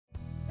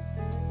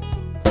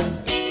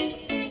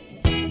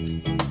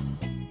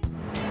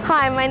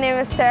Hi, my name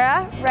is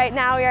Sarah. Right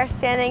now we are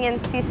standing in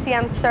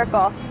CCM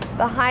Circle.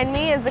 Behind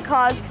me is the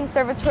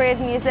College-Conservatory of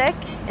Music.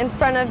 In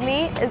front of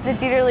me is the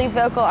Dieterle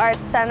Vocal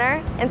Arts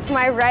Center. And to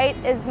my right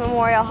is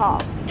Memorial Hall.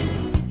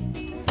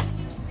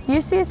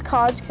 UC's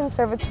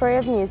College-Conservatory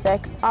of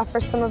Music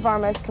offers some of our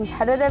most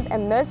competitive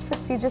and most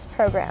prestigious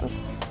programs,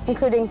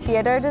 including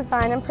theater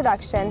design and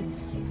production,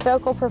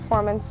 vocal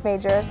performance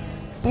majors,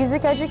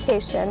 music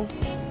education,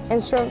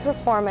 instrument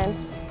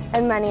performance,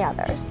 and many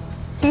others.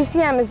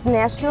 CCM is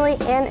nationally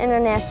and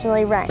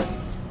internationally ranked,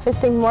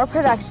 hosting more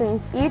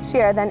productions each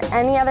year than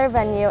any other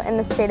venue in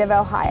the state of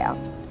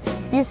Ohio.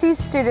 UC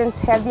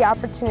students have the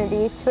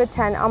opportunity to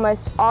attend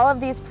almost all of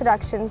these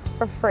productions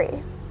for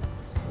free.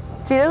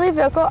 Dieterle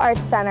Vocal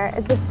Arts Center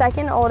is the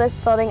second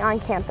oldest building on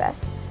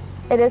campus.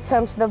 It is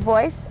home to the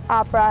voice,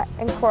 opera,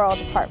 and choral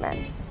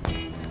departments.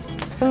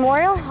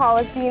 Memorial Hall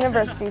is the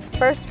university's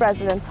first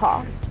residence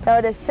hall, though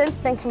it has since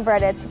been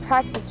converted to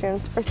practice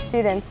rooms for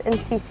students in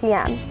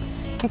CCM.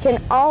 You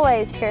can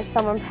always hear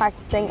someone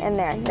practicing in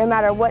there, no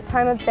matter what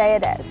time of day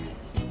it is.